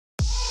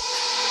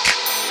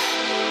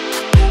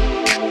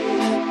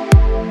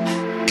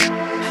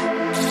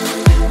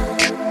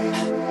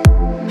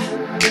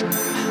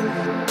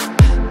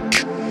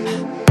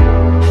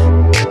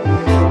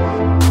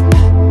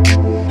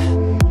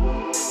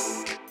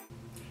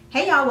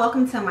Hey y'all,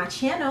 welcome to my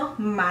channel.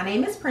 My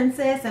name is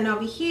Princess, and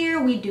over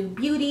here we do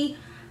beauty,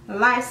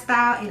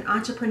 lifestyle, and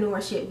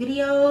entrepreneurship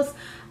videos.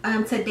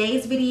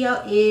 Today's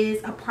video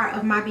is a part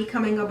of my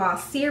Becoming a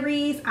Boss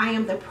series. I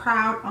am the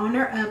proud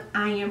owner of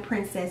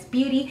iAmPrincess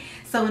Beauty.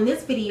 So in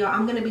this video,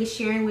 I'm going to be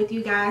sharing with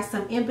you guys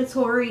some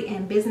inventory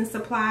and business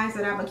supplies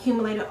that I've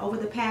accumulated over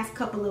the past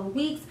couple of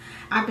weeks.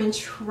 I've been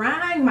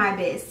trying my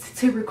best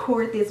to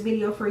record this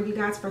video for you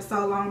guys for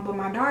so long, but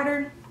my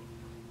daughter,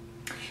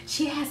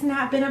 she has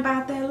not been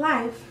about that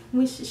life.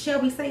 Shall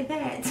we say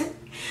that?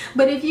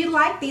 But if you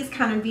like these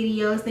kind of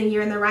videos, then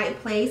you're in the right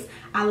place.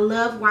 I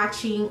love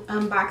watching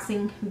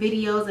unboxing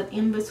videos of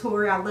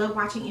inventory. I love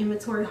watching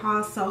inventory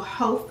hauls. So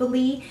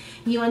hopefully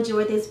you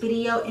enjoyed this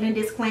video. And a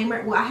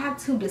disclaimer, well, I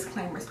have two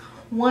disclaimers.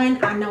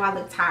 One, I know I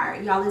look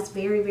tired. Y'all, it's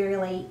very, very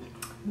late.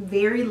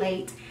 Very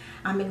late.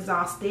 I'm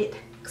exhausted.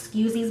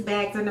 Excuse these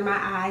bags under my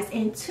eyes.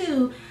 And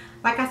two,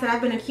 like I said, I've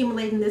been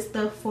accumulating this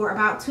stuff for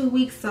about 2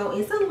 weeks, so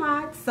it's a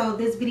lot. So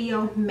this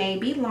video may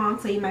be long,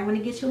 so you might want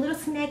to get you a little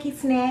snacky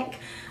snack,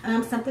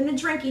 something to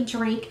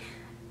drink,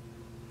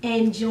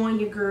 and join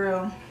your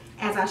girl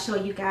as I show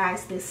you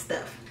guys this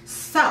stuff.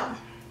 So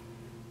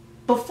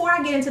before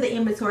I get into the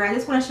inventory, I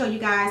just want to show you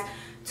guys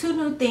two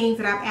new things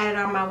that I've added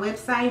on my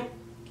website.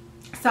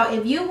 So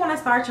if you want to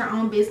start your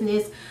own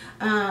business,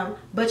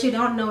 but you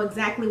don't know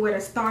exactly where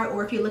to start,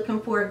 or if you're looking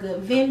for a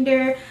good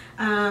vendor,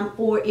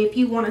 or if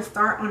you want to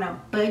start on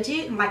a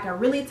budget, like a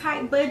really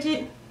tight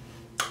budget,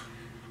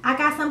 I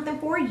got something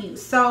for you.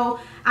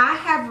 So I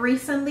have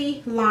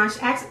recently launched,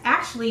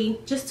 actually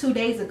just 2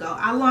 days ago,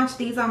 I launched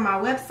these on my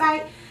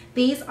website.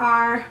 These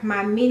are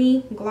my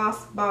mini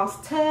gloss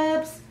boss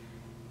tubs.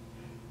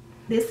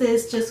 This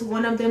is just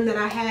one of them that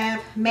I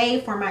have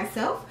made for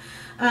myself.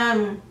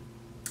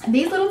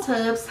 These little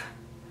tubs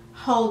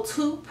hold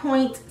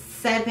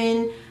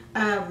 2.7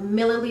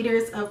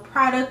 milliliters of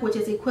product, which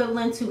is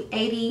equivalent to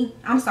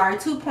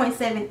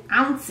 2.7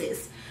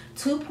 ounces,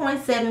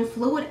 2.7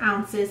 fluid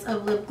ounces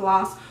of lip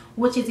gloss,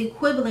 which is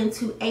equivalent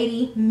to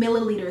 80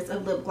 milliliters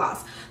of lip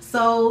gloss.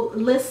 So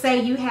let's say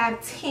you have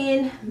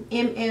 10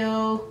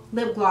 ml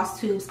lip gloss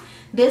tubes.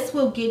 This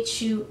will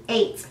get you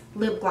 8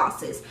 lip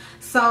glosses.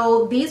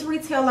 So these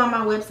retail on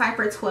my website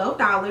for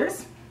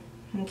 $12.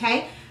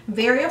 Okay,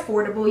 very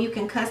affordable. You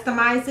can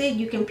customize it.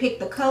 You can pick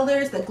the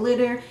colors, the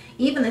glitter,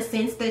 even the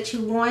scents that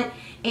you want.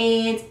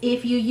 And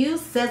if you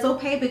use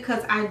SezzlePay,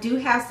 because I do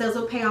have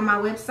SezzlePay on my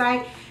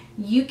website,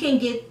 you can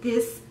get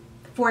this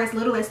for as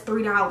little as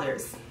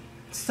 $3.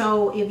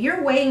 So if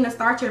you're waiting to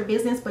start your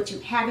business but you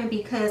haven't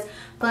because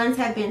funds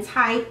have been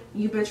tight,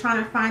 you've been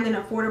trying to find an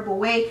affordable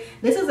way,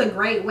 this is a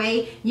great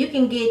way. You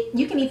can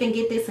even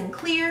get this in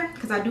clear,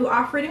 because I do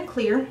offer it in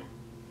clear.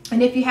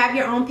 And if you have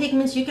your own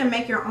pigments, you can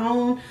make your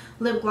own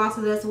lip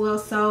glosses as well.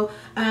 So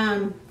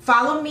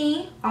follow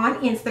me on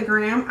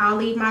Instagram. I'll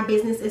leave my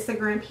business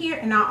Instagram here,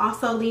 and I'll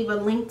also leave a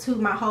link to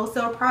my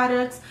wholesale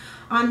products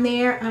on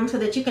there so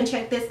that you can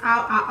check this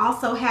out. I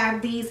also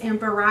have these in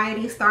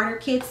variety starter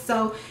kits.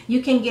 So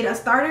you can get a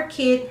starter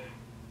kit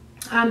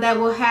that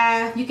will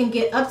have, you can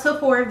get up to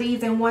 4 of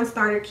these in one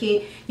starter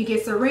kit. You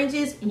get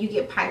syringes and you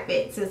get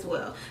pipettes as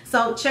well.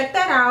 So check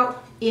that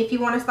out if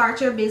you want to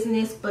start your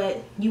business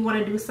but you want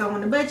to do so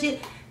on a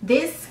budget.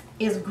 This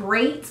is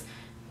great.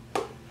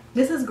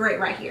 This is great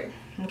right here.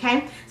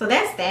 Okay, so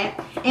that's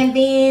that. And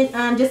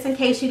then just in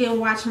case you didn't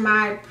watch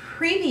my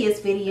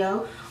previous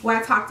video where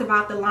I talked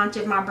about the launch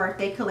of my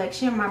birthday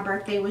collection, my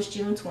birthday was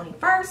June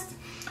 21st.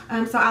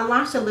 So I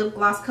launched a lip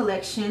gloss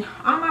collection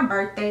on my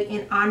birthday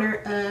in honor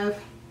of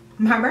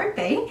my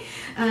birthday.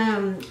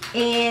 And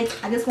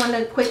I just want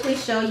to quickly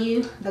show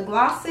you the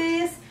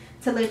glosses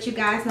to let you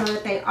guys know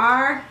that they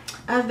are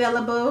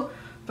available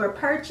for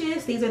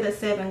purchase. These are the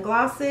 7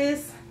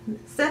 glosses,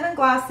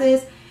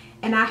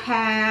 and I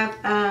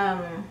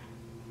have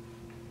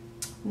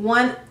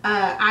one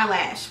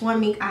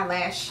mink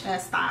eyelash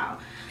style.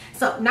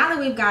 So now that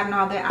we've gotten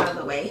all that out of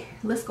the way,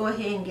 let's go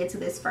ahead and get to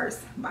this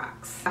first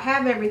box. I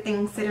have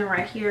everything sitting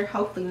right here.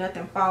 Hopefully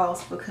nothing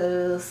falls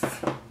because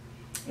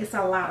it's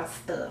a lot of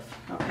stuff.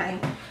 Okay,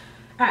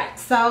 all right,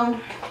 so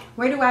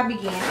where do I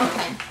begin?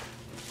 Okay,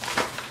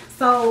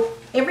 so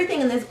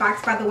everything in this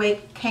box, by the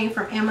way, came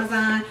from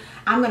Amazon.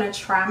 I'm gonna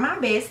try my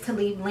best to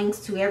leave links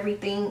to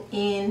everything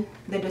in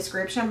the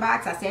description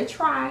box. I said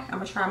try. I'm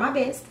gonna try my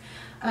best.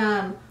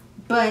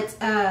 But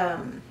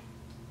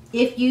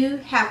if you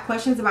have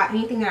questions about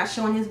anything that I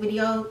show in this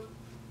video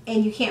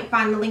and you can't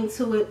find the link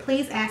to it,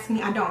 please ask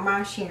me. I don't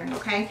mind sharing.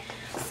 Okay,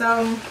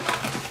 so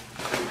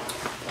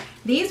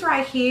these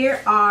right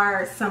here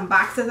are some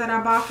boxes that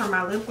I bought for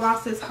my lip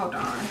glosses. Hold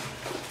on.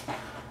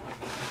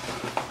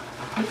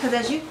 Because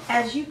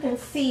as you can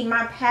see,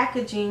 my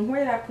packaging,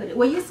 where did I put it?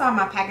 Well, you saw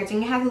my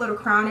packaging. It has a little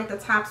crown at the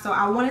top, so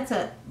I wanted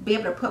to be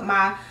able to put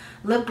my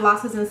lip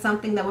glosses in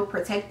something that would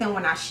protect them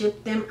when I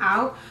ship them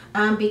out,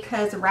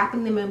 because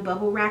wrapping them in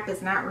bubble wrap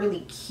is not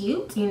really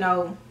cute. You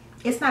know,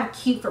 it's not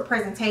cute for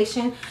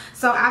presentation.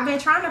 So I've been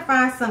trying to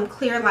find some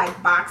clear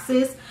like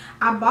boxes.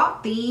 I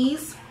bought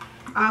these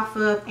off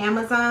of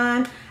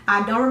Amazon.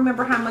 I don't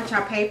remember how much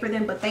I paid for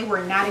them, but they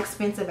were not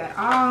expensive at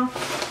all.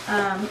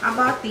 I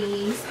bought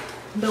these.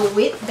 The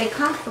width, they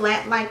come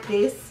flat like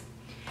this,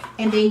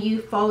 and then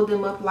you fold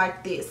them up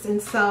like this. And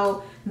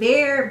so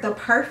they're the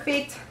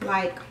perfect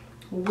like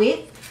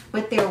width,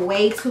 but they're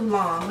way too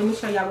long. Let me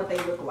show y'all what they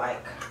look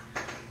like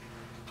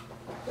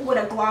with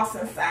a gloss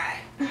inside.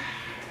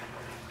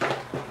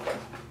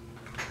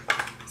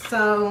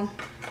 So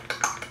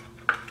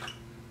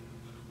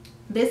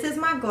this is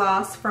my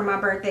gloss for my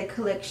birthday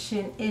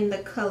collection in the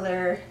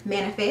color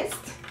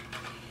Manifest.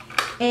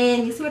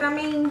 And you see what I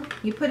mean?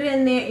 You put it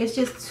in there, it's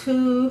just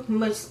too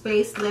much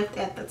space left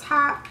at the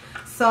top.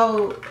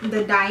 So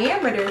the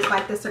diameter is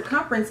like the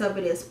circumference of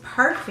it is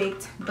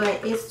perfect, but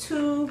it's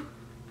too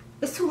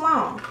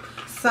long.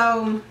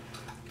 So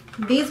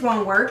these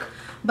won't work.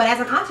 But as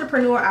an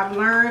entrepreneur, I've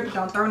learned,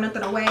 don't throw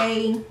nothing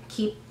away.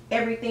 Keep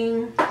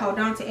everything, hold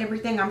on to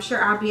everything. I'm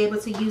sure I'll be able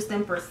to use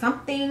them for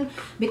something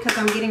because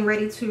I'm getting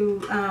ready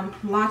to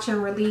launch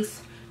and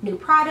release new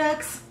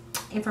products.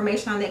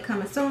 Information on that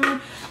coming soon.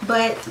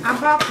 But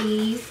I bought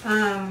these.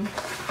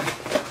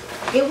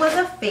 It was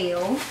a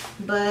fail,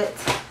 but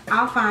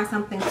I'll find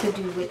something to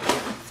do with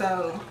them.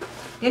 So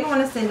didn't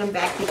want to send them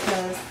back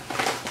because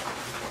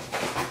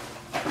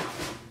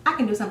I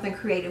can do something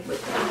creative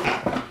with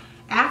them.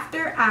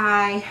 After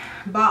I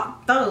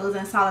bought those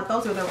and saw that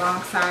those were the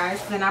wrong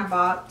size, then I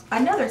bought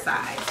another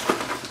size.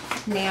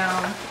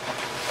 Now,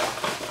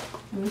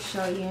 let me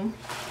show you.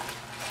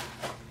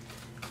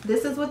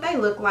 This is what they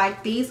look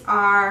like. These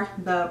are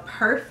the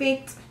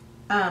perfect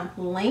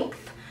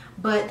length,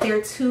 but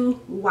they're too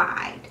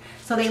wide.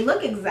 So they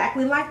look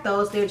exactly like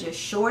those. They're just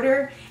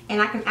shorter, and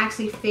I can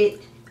actually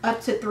fit up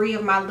to 3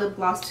 of my lip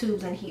gloss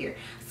tubes in here.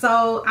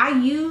 So I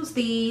use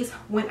these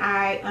when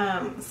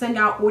I send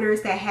out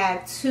orders that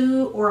have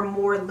 2 or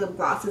more lip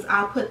glosses.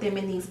 I'll put them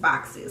in these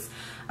boxes.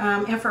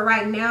 And for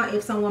right now,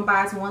 if someone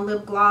buys 1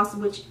 lip gloss,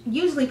 which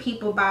usually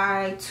people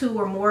buy 2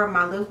 or more of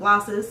my lip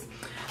glosses,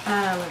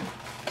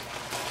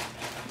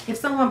 if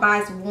someone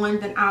buys 1,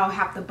 then I'll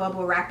have to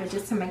bubble wrap it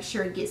just to make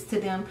sure it gets to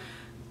them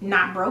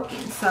not broken.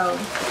 So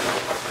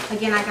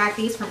again, I got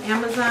these from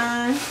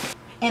Amazon,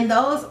 and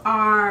those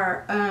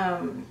are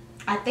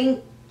I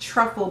think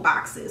truffle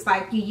boxes.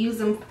 Like you use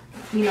them,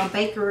 you know,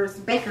 bakers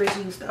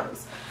use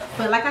those.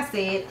 But like I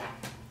said,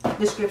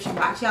 description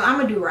box, y'all. I'm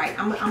gonna do right.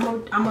 I'm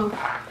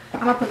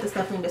gonna put the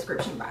stuff in the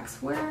description box.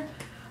 Where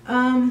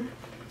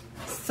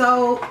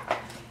so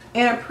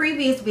in a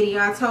previous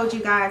video I told you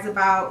guys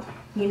about,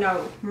 you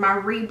know, my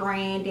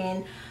rebrand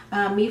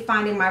and me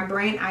finding my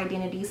brand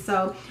identity.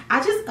 So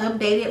I just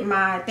updated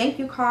my thank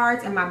you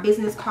cards and my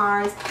business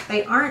cards.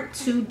 They aren't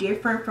too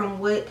different from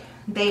what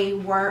they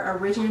were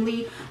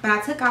originally, but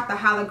I took out the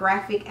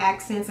holographic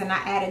accents and I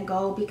added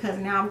gold because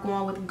now I'm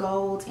going with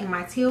gold in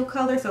my teal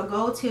color. So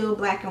gold, teal,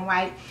 black, and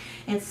white.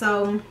 And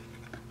so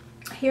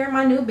here are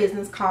my new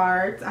business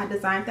cards. I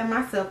designed them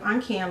myself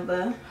on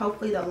Canva.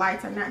 Hopefully the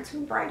lights are not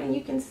too bright and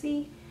you can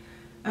see.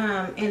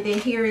 And then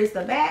here is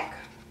the back.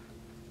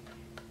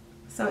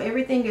 So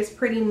everything is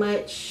pretty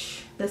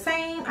much the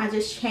same. I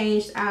just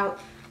changed out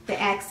the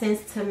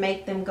accents to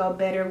make them go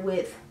better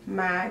with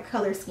my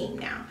color scheme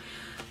now.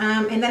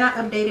 And then I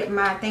updated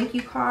my thank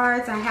you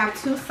cards. I have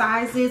 2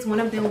 sizes. One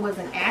of them was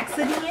an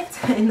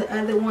accident and the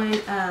other one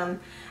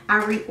I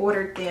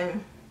reordered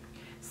them.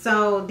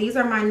 So these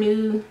are my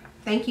new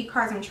thank you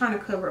cards. I'm trying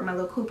to cover up my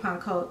little coupon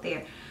code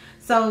there.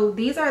 So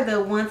these are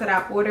the ones that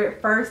I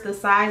ordered first. The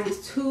size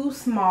is too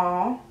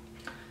small,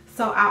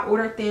 so I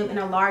ordered them in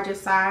a larger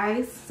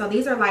size. So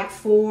these are like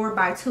 4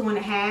 by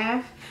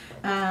 2.5.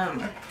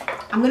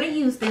 I'm gonna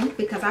use them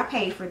because I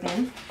paid for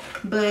them,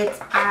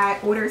 but I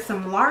ordered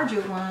some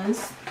larger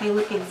ones. They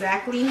look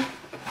exactly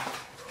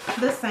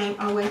the same.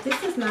 Oh wait,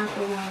 this is not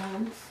the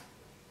ones.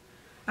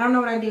 I don't know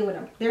what I did with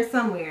them. They're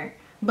somewhere,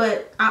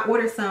 but I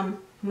ordered some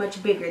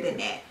much bigger than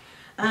that.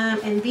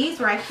 And these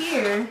right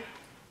here,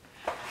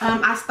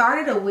 I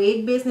started a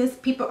wig business.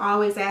 People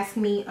always ask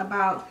me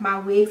about my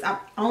wigs. I've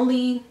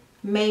only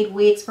made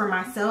wigs for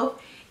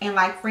myself and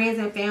like friends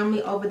and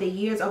family over the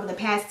years, over the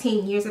past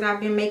 10 years that I've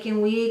been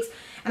making wigs.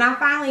 And I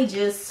finally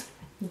just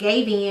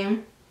gave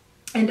in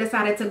and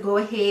decided to go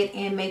ahead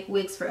and make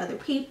wigs for other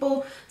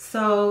people.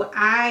 So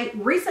I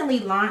recently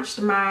launched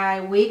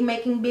my wig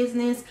making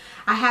business.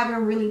 I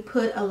haven't really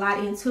put a lot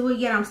into it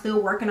yet. I'm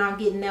still working on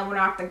getting that one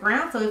off the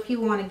ground. So if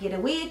you want to get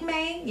a wig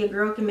made, your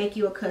girl can make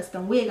you a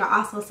custom wig. I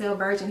also sell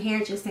virgin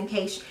hair, just in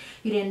case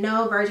you didn't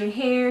know. Virgin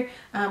hair,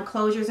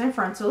 closures and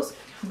frontals.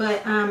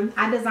 But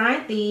I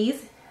designed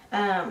these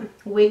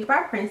Wig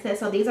by Princess.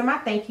 So these are my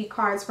thank you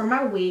cards for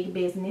my wig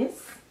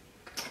business.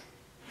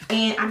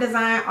 And I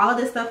designed all of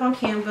this stuff on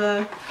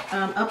Canva,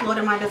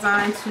 uploaded my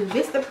design to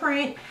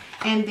Vistaprint,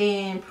 and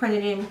then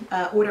printed and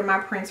ordered my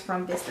prints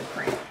from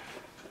Vistaprint.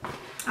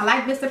 I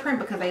like Vistaprint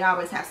because they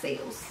always have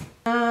sales.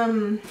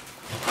 Bubble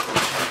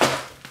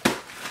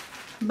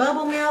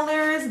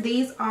mailers.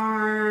 These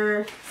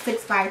are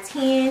 6 by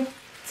 10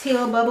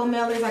 teal bubble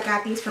mailers. I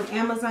got these from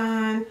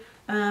Amazon.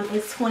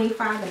 It's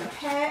 $25 in a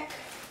pack.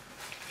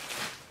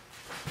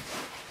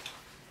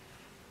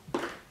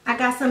 I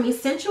got some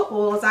essential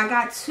oils. I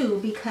got 2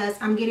 because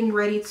I'm getting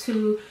ready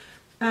to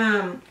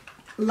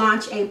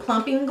launch a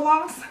plumping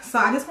gloss. So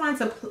I just wanted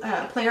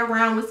to play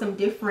around with some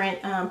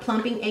different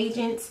plumping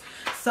agents.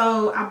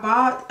 So I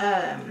bought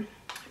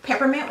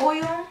peppermint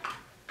oil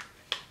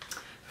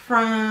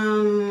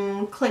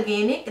from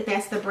Claganic.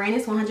 That's the brand.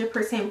 It's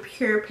 100%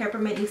 pure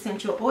peppermint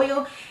essential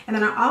oil. And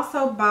then I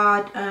also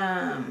bought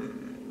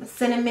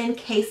cinnamon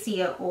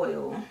cassia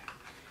oil.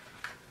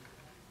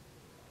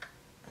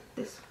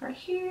 This right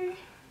here.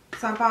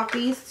 So I bought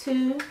these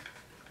 2,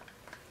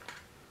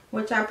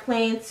 which I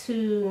plan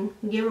to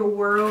give a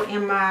whirl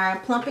in my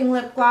plumping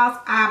lip gloss.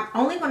 I'm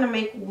only going to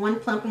make 1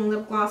 plumping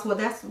lip gloss. Well,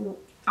 that's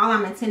all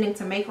I'm intending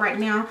to make right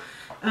now.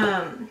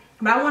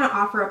 But I want to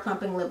offer a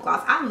plumping lip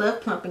gloss. I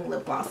love plumping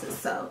lip glosses,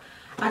 so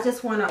I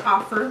just want to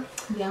offer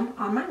them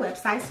on my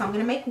website. So I'm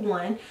going to make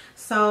 1.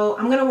 So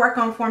I'm going to work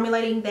on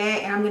formulating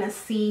that, and I'm going to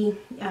see,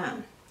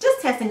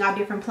 just testing out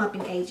different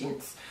plumping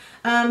agents.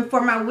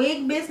 For my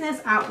wig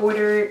business, I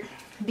ordered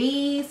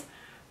these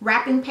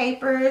wrapping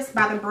papers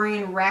by the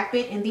brand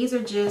Rapid, and these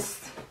are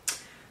just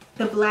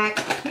the black,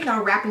 you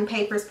know, wrapping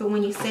papers for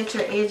when you set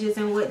your edges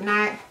and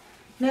whatnot.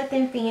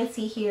 Nothing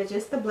fancy here,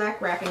 just the black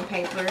wrapping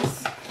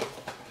papers.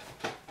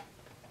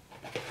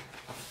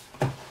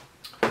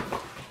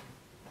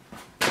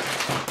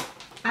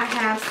 I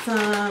have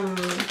some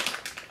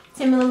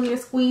 10 milliliter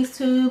squeeze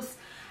tubes.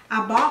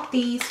 I bought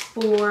these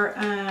for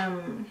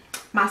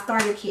my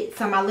starter kit,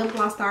 so my lip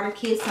gloss starter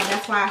kit, so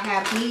that's why I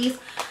have these.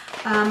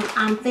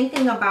 I'm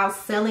thinking about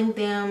selling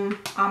them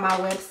on my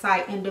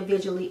website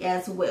individually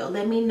as well.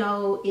 Let me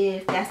know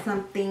if that's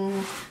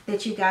something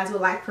that you guys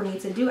would like for me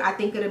to do. I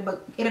think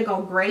it'll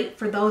go great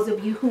for those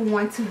of you who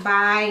want to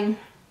buy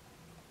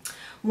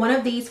one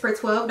of these for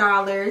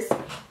 $12.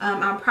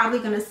 I'm probably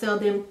going to sell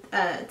them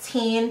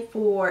 10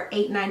 for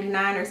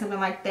 $8.99 or something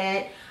like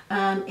that.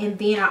 And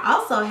then I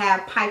also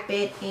have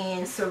pipette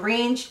and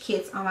syringe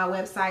kits on my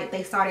website.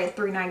 They start at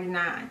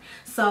 $3.99.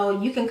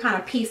 So you can kind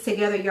of piece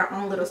together your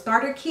own little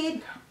starter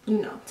kit, you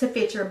know, to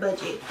fit your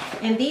budget.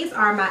 And these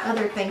are my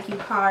other thank you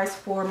cards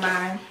for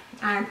my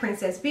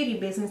iAmPrincess beauty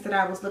business that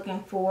I was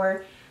looking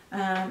for.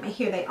 And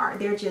here they are.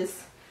 They're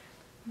just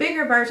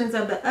bigger versions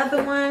of the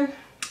other one.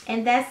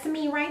 And that's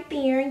me right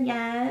there,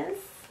 yes.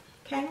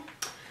 Okay,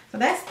 so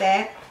that's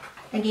that.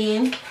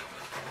 Again,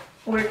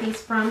 ordered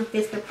these from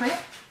Vistaprint.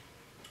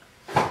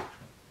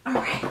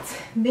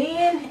 Alright,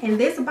 then in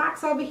this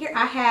box over here,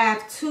 I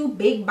have 2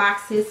 big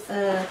boxes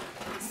of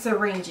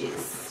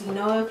syringes. You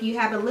know, if you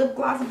have a lip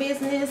gloss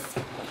business,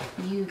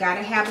 you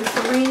gotta have the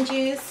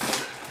syringes.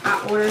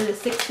 I ordered the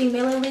 60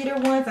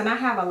 milliliter ones, and I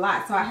have a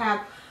lot. So I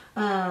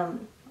have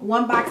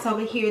one box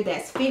over here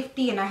that's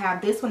 50, and I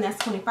have this one that's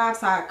 25.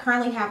 So I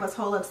currently have a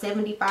total of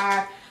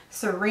 75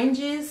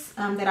 syringes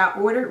that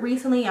I ordered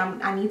recently.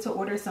 I need to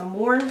order some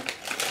more,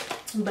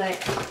 but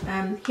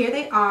here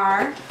they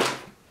are.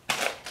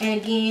 And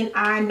again,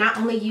 I not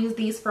only use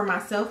these for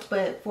myself,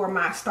 but for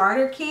my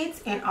starter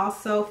kits and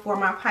also for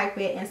my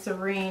pipette and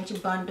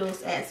syringe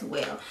bundles as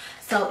well.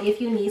 So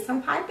if you need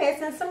some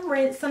pipettes and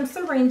some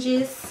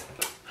syringes,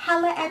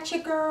 holla at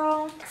your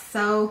girl.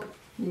 So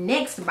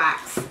next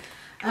box,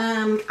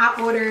 I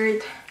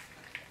ordered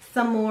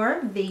some more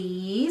of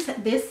these.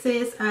 This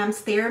is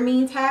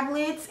Stearamine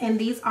tablets, and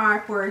these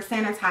are for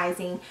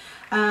sanitizing.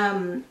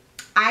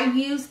 I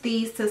use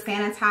these to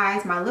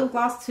sanitize my lip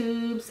gloss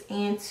tubes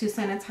and to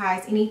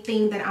sanitize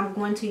anything that I'm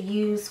going to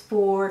use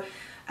for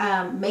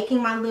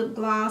making my lip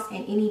gloss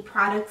and any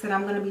products that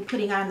I'm going to be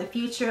putting out in the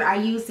future. I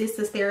use this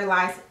to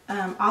sterilize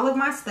all of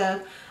my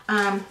stuff.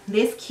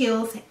 This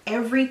kills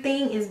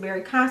everything. It's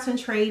very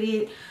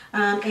concentrated,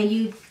 and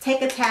you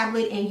take a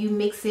tablet and you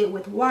mix it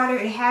with water.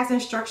 It has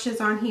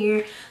instructions on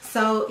here.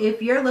 So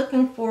if you're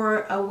looking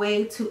for a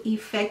way to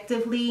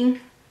effectively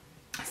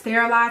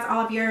sterilize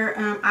all of your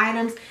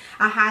items,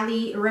 I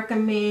highly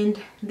recommend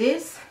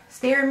this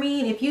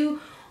Stearamine. If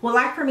you would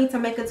like for me to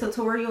make a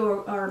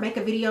tutorial or make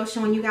a video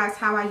showing you guys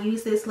how I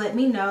use this, let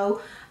me know.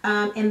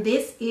 And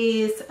this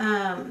is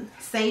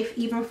safe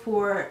even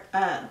for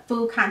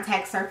food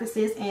contact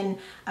surfaces and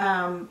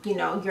you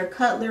know, your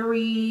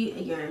cutlery,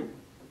 your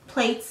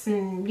plates,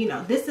 and you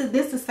know, this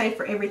is safe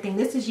for everything.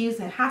 This is used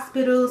in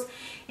hospitals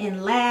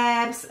and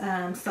labs,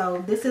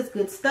 so this is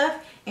good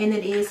stuff, and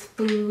it is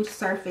food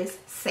surface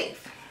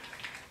safe.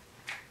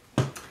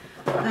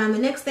 The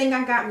next thing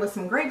I got was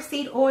some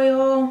grapeseed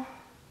oil.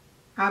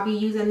 I'll be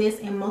using this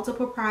in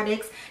multiple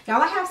products.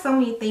 Y'all, I have so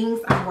many things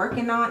I'm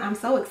working on. I'm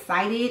so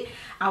excited.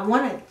 I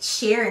want to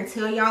share and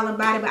tell y'all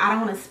about it, but I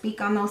don't want to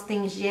speak on those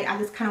things yet. I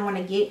just kind of want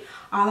to get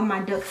all of my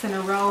ducks in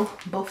a row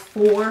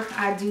before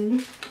I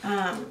do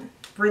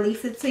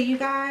release it to you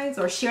guys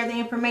or share the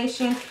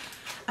information.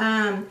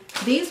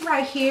 These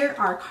right here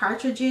are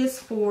cartridges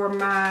for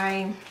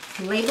my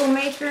label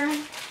maker.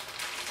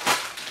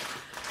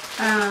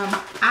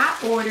 I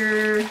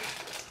ordered,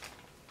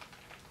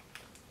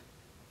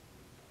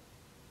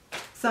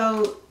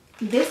 so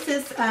this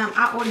is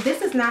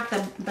this is not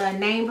the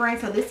name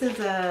brand, so this is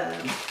a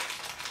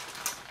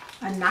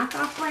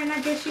knockoff brand,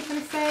 I guess you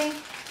can say,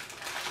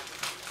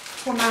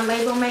 for my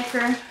label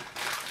maker.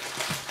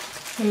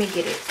 Let me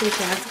get it so you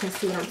guys can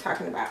see what I'm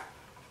talking about.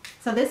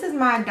 So this is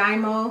my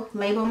Dymo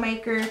label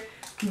maker.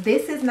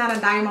 This is not a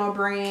Dymo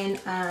brand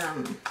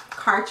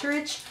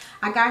cartridge.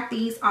 I got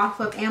these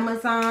off of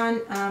Amazon.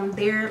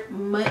 They're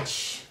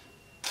much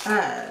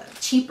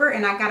cheaper,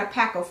 and I got a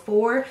pack of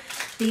 4.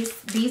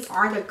 These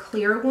are the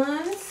clear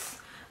ones,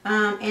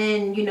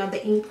 and you know,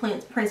 the ink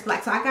prints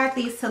black. So I got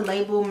these to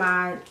label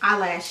my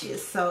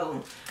eyelashes.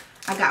 So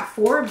I got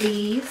 4 of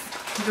these.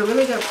 It's a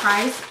really good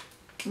price,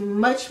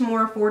 much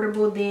more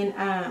affordable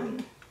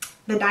than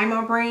the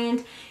Dymo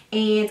brand,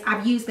 and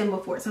I've used them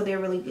before, so they're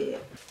really good.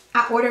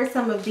 I ordered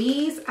some of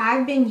these.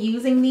 I've been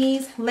using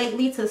these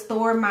lately to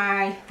store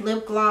my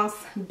lip gloss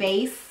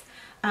base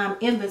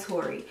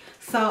inventory.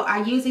 So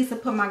I use these to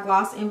put my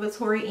gloss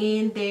inventory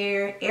in.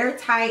 They're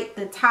airtight.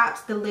 The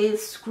tops, the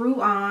lids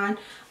screw on,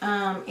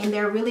 and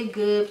they're really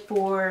good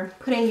for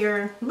putting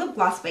your lip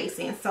gloss base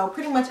in. So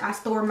pretty much I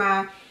store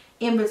my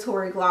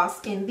inventory gloss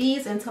in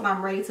these until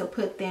I'm ready to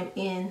put them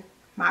in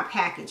my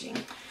packaging.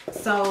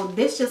 So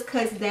this just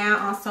cuts down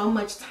on so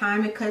much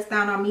time. It cuts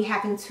down on me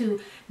having to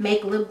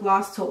make lip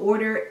gloss to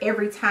order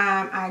every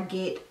time I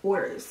get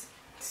orders.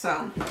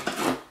 So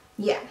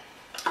yeah,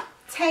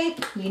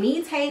 tape. You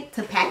need tape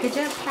to package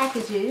up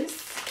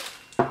packages.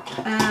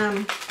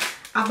 I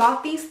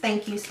bought these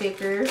thank you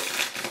stickers.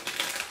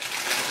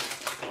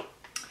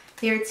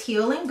 They're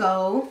teal and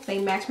gold. They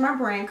match my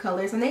brand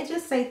colors, and they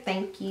just say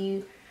thank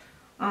you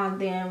on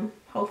them.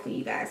 Hopefully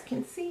you guys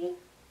can see.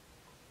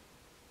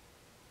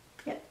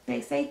 Yep, they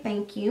say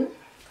thank you.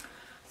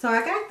 So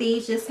I got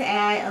these just to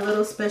add a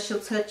little special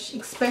touch,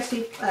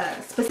 especially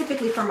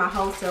specifically for my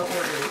wholesale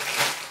orders.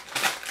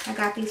 I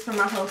got these for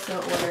my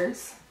wholesale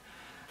orders.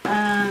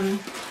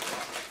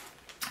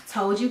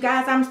 Told you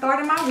guys I'm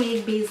starting my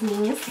wig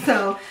business,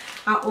 so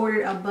I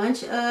ordered a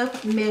bunch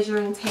of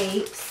measuring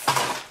tapes,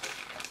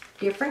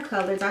 different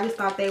colors. I just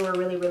thought they were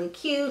really, really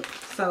cute.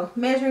 So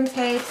measuring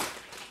tapes,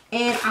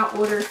 and I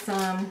ordered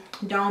some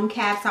dome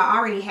caps. I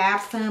already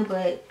have some,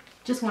 but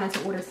just wanted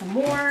to order some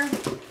more.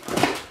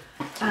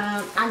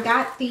 I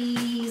got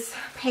these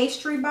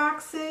pastry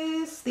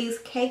boxes, these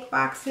cake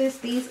boxes.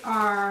 These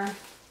are,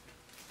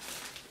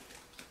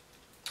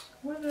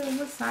 what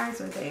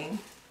size are they?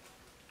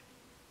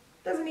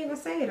 Doesn't even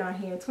say it on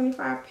here.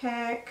 25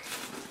 pack.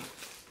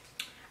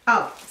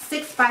 Oh,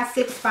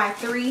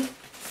 6x6x3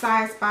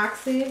 size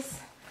boxes.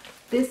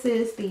 This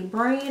is the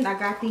brand. I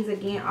got these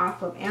again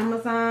off of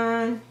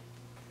Amazon.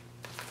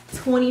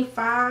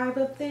 25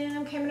 of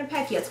them came in a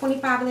pack. Yeah,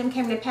 25 of them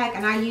came in a pack,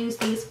 and I use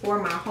these for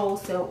my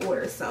wholesale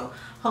orders. So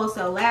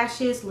wholesale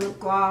lashes, lip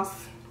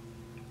gloss.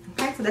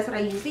 Okay, so that's what I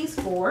use these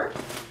for.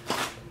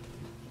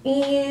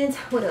 And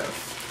what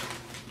else?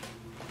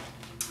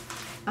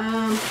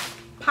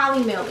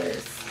 Poly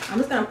mailers. I'm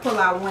just gonna pull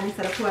out one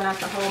instead of pulling out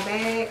the whole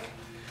bag.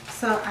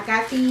 So I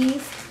got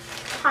these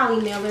poly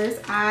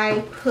mailers.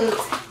 I put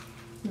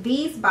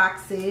these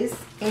boxes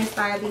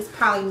inside these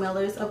poly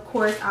mailers. Of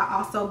course, I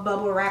also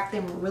bubble wrap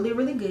them really,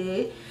 really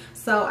good.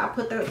 So I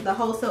put the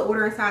wholesale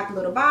order inside the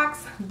little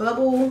box,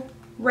 bubble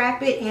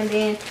wrap it, and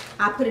then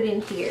I put it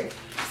in here.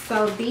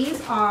 So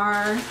these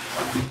are,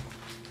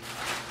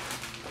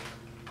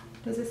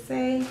 does it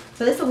say?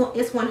 So this is,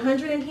 it's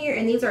 100 in here,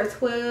 and these are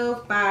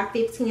 12 by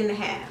 15 and a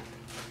half.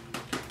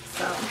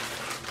 So,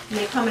 and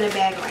they come in a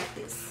bag like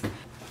this.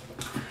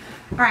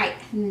 Alright,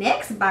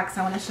 next box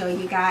I want to show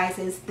you guys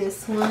is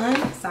this one.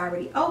 It's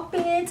already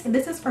opened.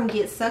 This is from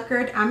Get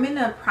Suckered. I'm in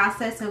the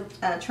process of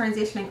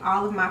transitioning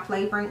all of my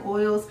flavoring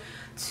oils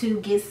to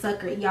Get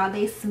Suckered. Y'all,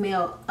 they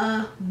smell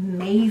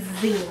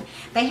amazing.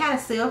 They had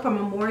a sale for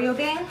Memorial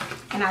Day,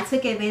 and I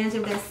took advantage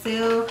of that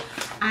sale.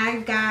 I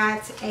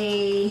got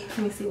a, let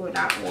me see what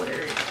I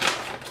ordered.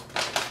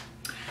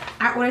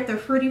 I ordered the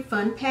Fruity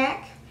Fun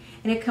Pack,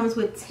 and it comes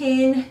with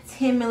 10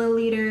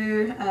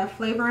 milliliter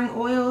flavoring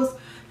oils,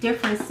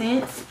 different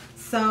scents.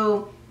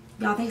 So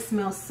y'all, they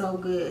smell so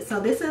good. So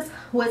this is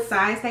what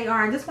size they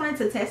are. I just wanted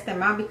to test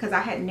them out because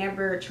I had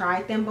never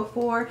tried them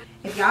before.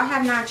 If y'all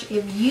have not,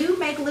 if you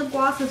make lip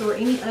glosses or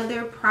any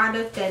other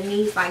product that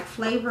needs like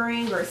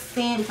flavoring or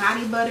scent,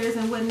 body butters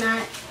and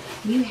whatnot,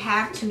 you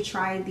have to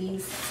try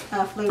these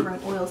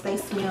flavoring oils. They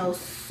smell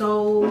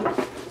so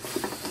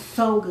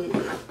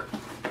good.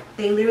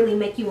 They literally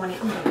make you want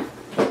to.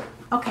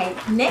 Okay,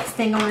 next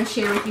thing I want to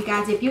share with you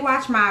guys. If you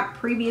watch my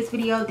previous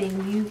video,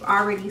 then you've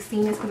already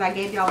seen this because I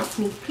gave y'all a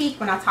sneak peek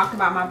when I talked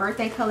about my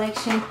birthday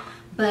collection.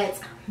 But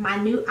my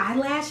new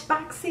eyelash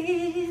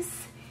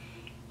boxes,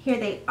 here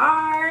they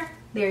are.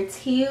 They're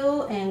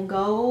teal and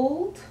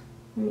gold.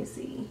 Let me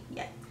see.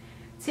 Yeah,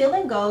 teal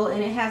and gold,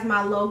 and it has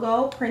my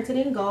logo printed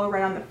in gold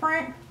right on the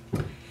front.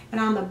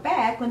 And on the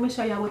back, let me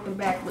show y'all what the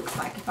back looks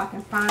like if I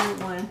can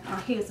find one.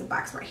 Oh, here's the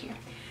box right here.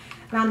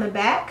 And on the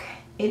back,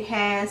 it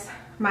has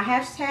my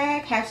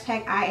hashtag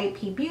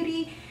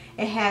iApBeauty.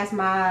 It has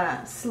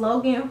my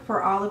slogan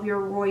for all of your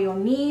royal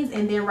needs,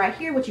 and then right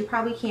here, which you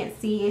probably can't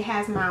see, it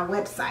has my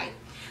website.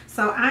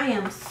 So I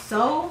am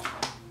so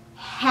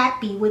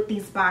happy with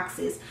these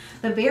boxes.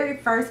 The very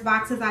first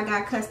boxes I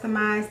got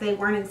customized, they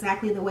weren't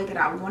exactly the way that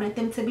I wanted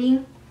them to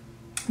be.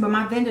 but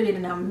my vendor did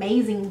an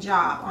amazing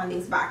job on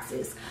these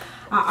boxes.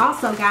 I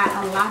also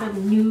got a lot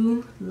of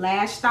new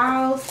lash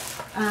styles.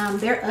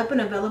 They're up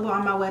and available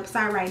on my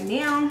website right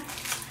now.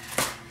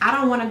 I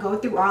don't want to go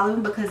through all of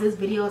them because this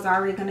video is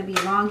already going to be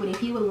long, but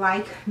if you would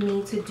like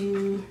me to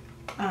do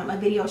a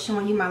video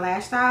showing you my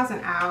lash styles,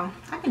 and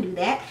I can do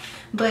that,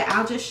 but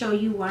I'll just show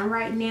you one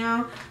right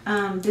now.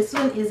 This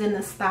one is in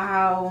the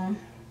style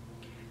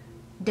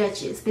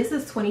Duchess. This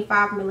is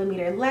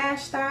 25mm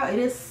lash style. It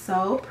is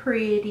so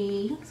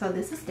pretty. So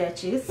this is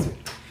Duchess.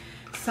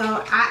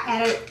 So I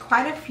added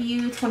quite a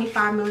few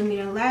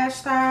 25mm lash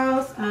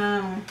styles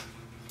and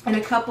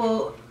a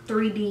couple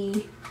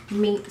 3D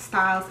mink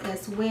styles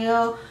as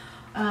well.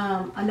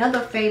 Another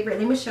favorite,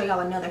 let me show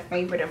y'all another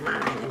favorite of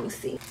mine. Let me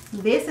see.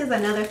 This is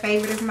another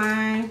favorite of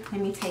mine. Let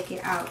me take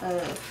it out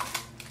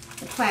of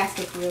the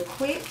plastic real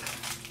quick.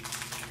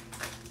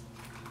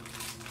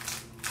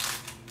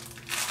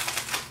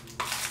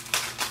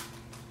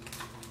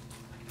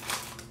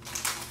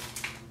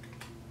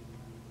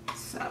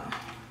 So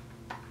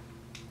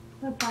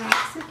the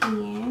box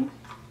again.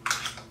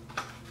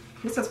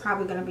 This is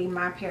probably going to be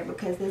my pair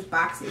because this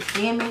box is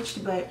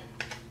damaged, but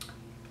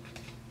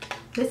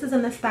this is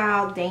in the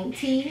style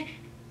Dainty.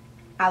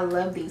 I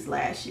love these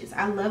lashes.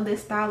 I love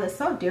this style. It's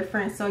so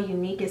different, so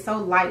unique. It's so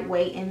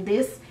lightweight, and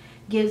this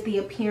gives the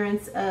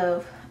appearance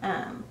of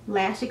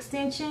lash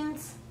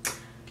extensions.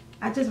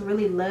 I just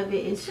really love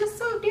it. It's just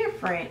so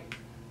different.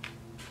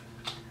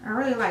 I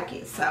really like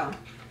it. So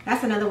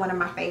that's another one of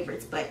my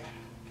favorites, but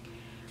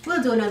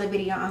we'll do another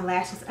video on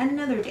lashes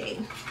another day.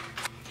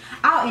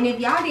 Oh, and if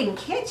y'all didn't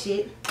catch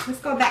it, let's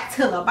go back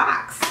to the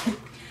box.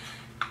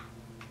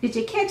 Did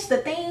you catch the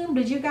theme?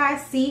 Did you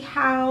guys see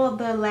how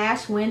the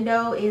lash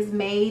window is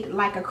made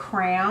like a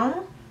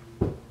crown?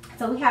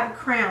 So we have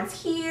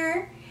crowns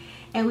here,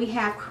 and we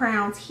have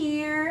crowns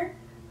here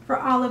for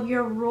all of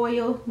your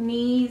royal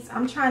needs.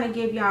 I'm trying to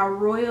give y'all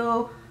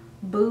royal,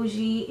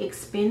 bougie,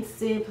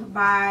 expensive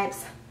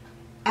vibes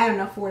at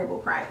an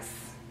affordable price.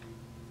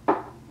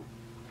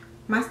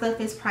 My stuff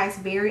is priced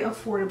very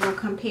affordable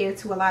compared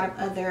to a lot of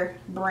other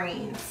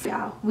brands.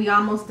 Y'all, we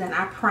almost done,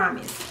 I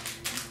promise.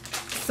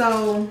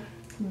 So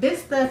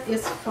this stuff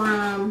is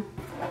from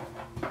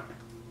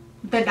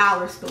the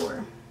dollar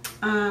store,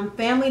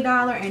 Family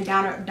Dollar and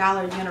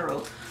Dollar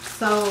General.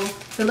 So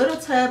the little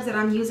tubs that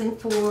I'm using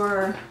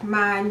for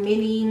my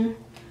mini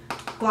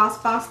gloss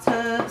boss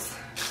tubs,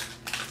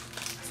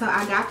 so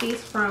I got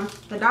these from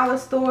the dollar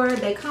store.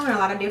 They come in a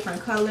lot of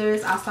different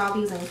colors. I saw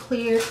these in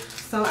clear,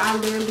 so I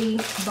literally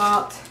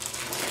bought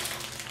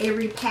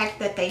every pack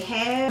that they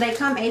have. They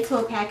come 8 to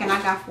a pack, and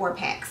I got 4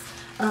 packs.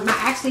 I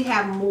actually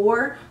have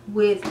more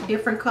with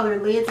different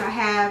colored lids. I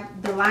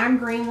have the lime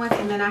green ones,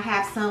 and then I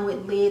have some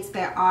with lids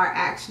that are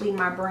actually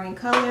my brand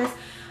colors.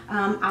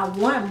 I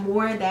want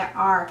more that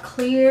are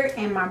clear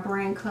and my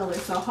brand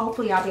colors, so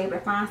hopefully I'll be able to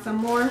find some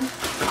more.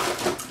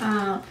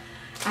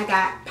 I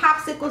got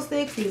popsicle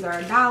sticks. These are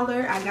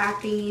 $1. I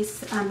got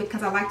these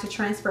because I like to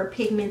transfer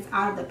pigments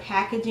out of the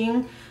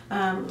packaging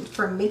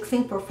for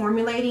mixing, for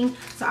formulating.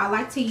 So I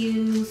like to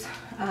use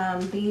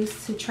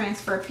these to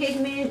transfer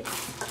pigments.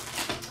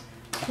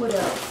 What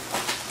else?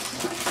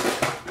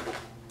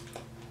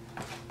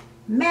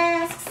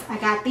 Masks. I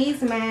got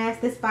these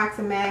masks. This box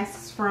of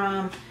masks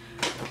from,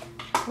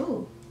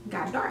 ooh,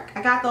 got dark.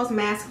 I got those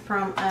masks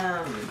from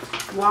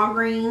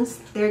Walgreens.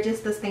 They're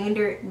just the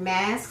standard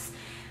masks.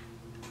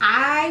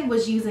 I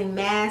was using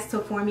masks to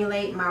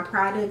formulate my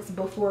products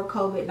before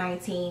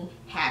COVID-19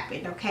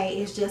 happened, okay?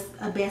 It's just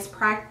a best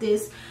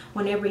practice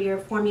whenever you're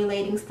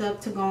formulating stuff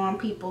to go on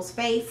people's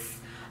face,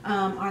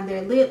 on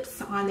their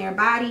lips, on their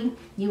body.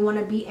 You want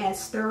to be as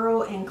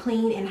sterile and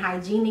clean and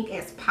hygienic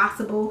as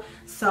possible.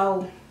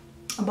 So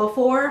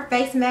before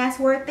face masks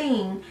were a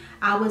thing,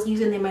 I was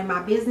using them in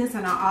my business,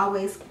 and I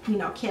always, you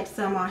know, kept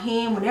some on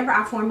hand. Whenever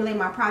I formulate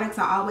my products,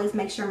 I always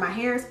make sure my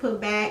hair is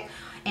put back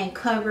and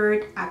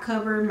covered. I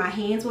cover my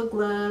hands with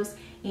gloves,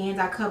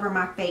 and I cover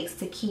my face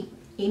to keep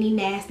any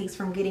nasties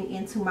from getting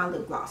into my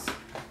lip gloss.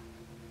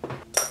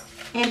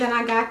 And then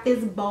I got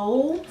this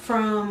bowl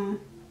from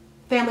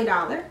Family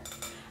Dollar,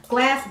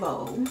 glass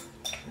bowl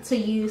to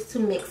use to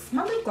mix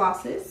my lip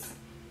glosses.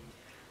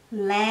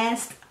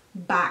 Last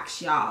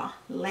box, y'all,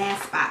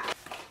 last box.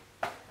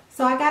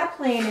 So I got a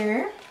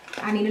planner.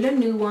 I needed a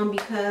new one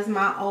because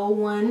my old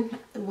one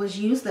was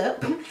used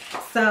up.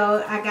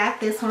 So I got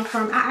this one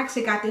from, I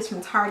actually got this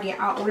from Target.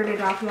 I ordered it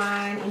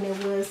offline and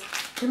it was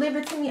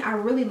delivered to me. I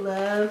really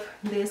love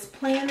this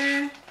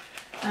planner.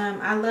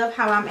 I love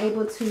how I'm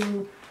able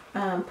to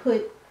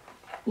put,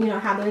 you know,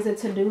 how there's a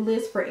to-do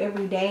list for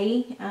every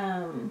day,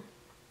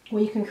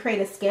 where you can create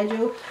a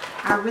schedule.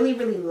 I really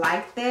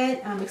like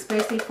that,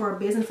 especially for a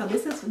business. So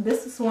this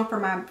is one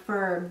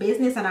for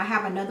business, and I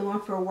have another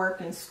one for work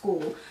and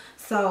school.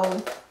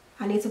 So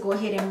I need to go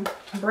ahead and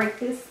break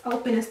this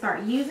open and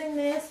start using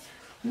this.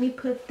 Let me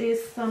put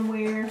this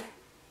somewhere.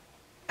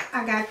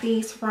 I got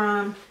these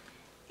from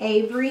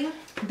Avery.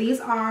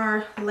 These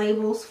are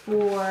labels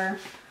for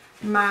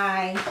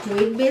my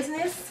wig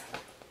business.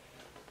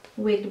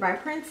 Wigged by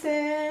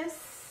Princess.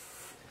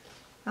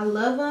 I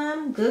love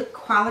them. Good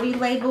quality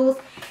labels.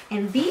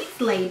 And these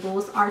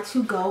labels are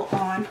to go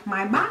on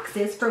my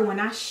boxes for when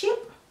I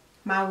ship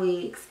my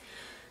wigs.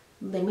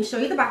 Let me show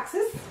you the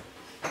boxes.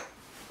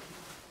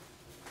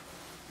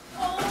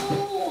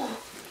 Oh,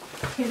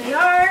 here they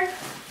are.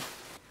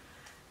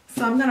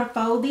 So I'm gonna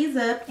fold these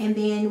up, and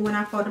then when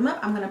I fold them up,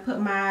 I'm gonna put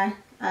my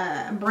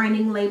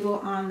branding label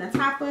on the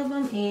top of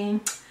them, and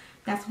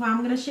that's why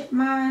I'm gonna ship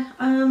my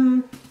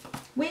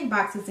wig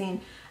boxes in.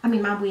 I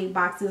mean my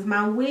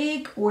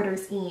wig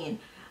orders in.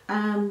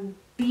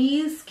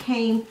 These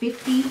came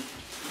 50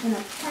 in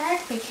a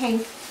pack. They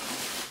came,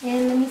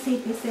 and let me see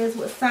if it says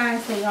what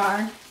size they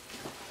are.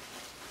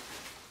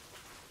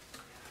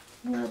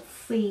 Let's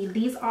see.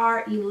 These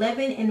are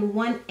 11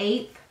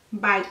 1/8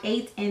 by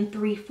 8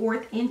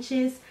 3/4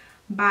 inches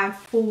by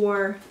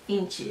 4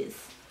 inches.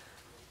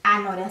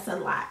 I know that's a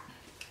lot.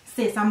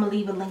 Sis, I'm gonna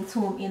leave a link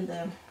to them in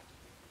the,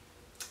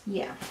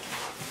 yeah.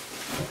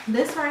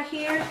 This right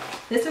here,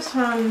 this is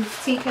from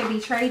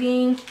TKB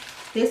Trading.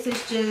 This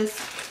is just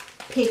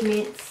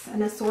pigments,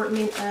 an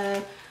assortment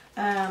of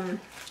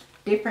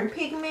different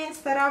pigments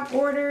that I've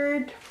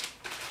ordered.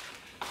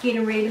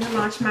 Getting ready to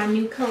launch my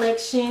new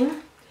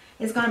collection.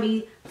 It's gonna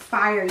be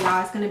fire,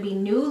 y'all. It's gonna be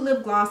new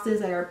lip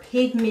glosses that are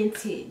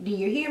pigmented. Do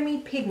you hear me?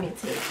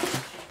 Pigmented.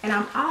 And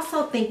I'm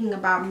also thinking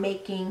about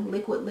making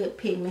liquid lip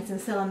pigments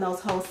and selling those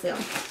wholesale.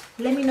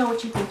 Let me know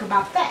what you think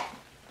about that.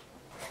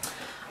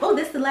 Oh,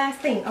 this is the last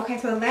thing. Okay,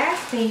 so the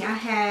last thing I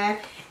have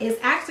is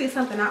actually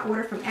something I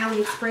ordered from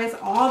AliExpress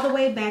all the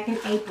way back in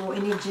April,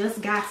 and it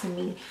just got to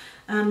me.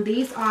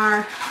 These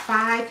are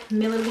 5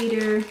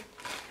 milliliter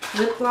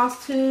lip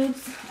gloss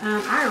tubes.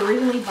 I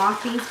originally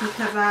bought these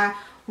because I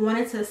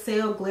wanted to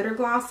sell glitter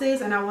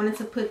glosses, and I wanted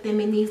to put them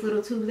in these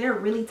little tubes. They're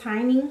really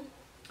tiny.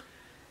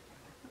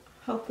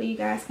 Hopefully you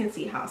guys can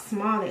see how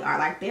small they are.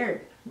 Like,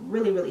 they're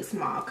really, really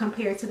small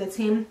compared to the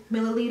 10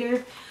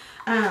 milliliter.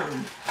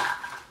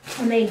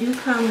 And they do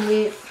come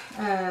with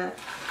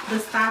the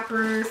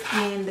stoppers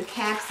and the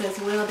caps as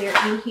well. They're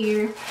in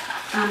here.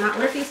 I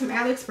ordered these from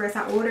AliExpress.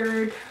 I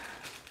ordered,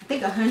 I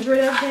think, 100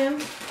 of them.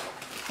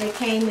 They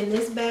came in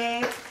this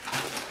bag.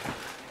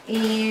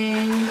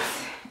 And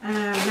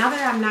now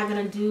that I'm not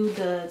going to do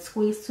the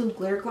squeeze tube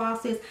glitter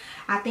glosses,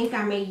 I think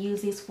I may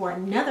use these for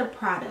another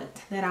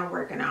product that I'm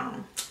working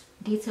on.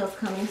 Details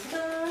coming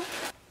soon.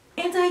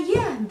 And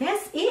yeah,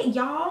 that's it,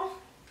 y'all.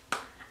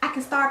 I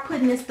can start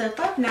putting this stuff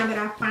up now that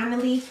I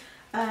finally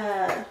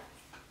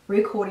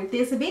recorded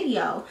this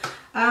video.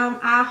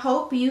 I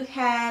hope you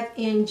have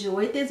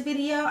enjoyed this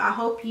video. I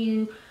hope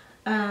you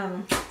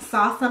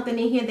saw something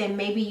in here that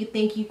maybe you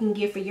think you can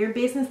get for your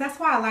business. That's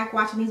why I like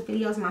watching these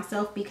videos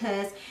myself,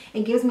 because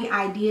it gives me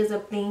ideas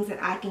of things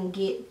that I can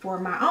get for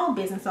my own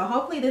business. So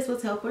hopefully this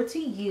was helpful to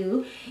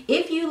you.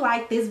 If you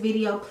like this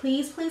video,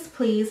 please, please,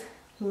 please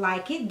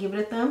like it, give it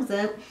a thumbs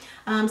up,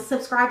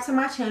 subscribe to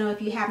my channel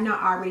if you have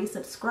not already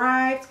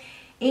subscribed,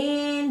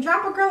 and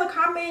drop a girl a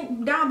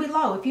comment down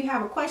below. If you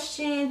have a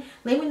question,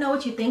 let me know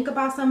what you think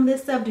about some of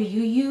this stuff. Do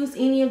you use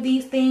any of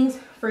these things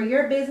for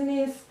your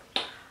business?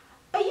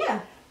 But yeah,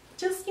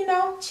 just, you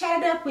know,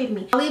 chat it up with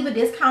me. I'll leave a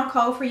discount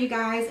code for you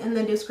guys in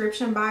the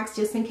description box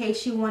just in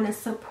case you want to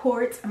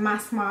support my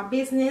small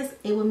business.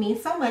 It would mean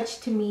so much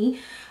to me.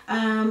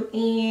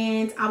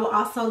 And I will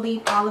also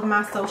leave all of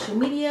my social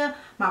media,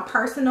 my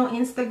personal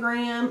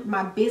Instagram,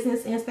 my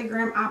business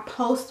Instagram. I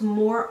post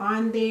more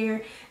on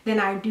there than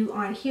I do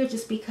on here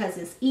just because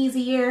it's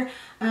easier.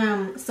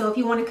 So if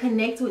you want to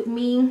connect with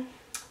me,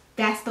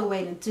 that's the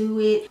way to do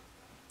it.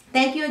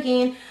 Thank you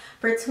again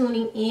for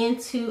tuning in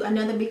to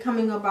another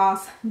Becoming a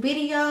Boss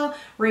video.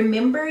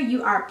 Remember,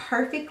 you are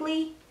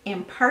perfectly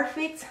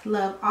imperfect.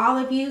 Love all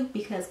of you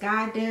because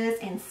God does,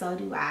 and so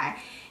do I.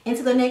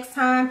 Until the next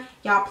time,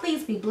 y'all,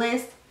 please be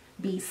blessed,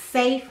 be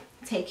safe,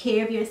 take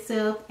care of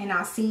yourself, and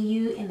I'll see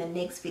you in the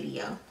next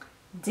video.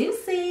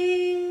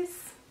 Deuces.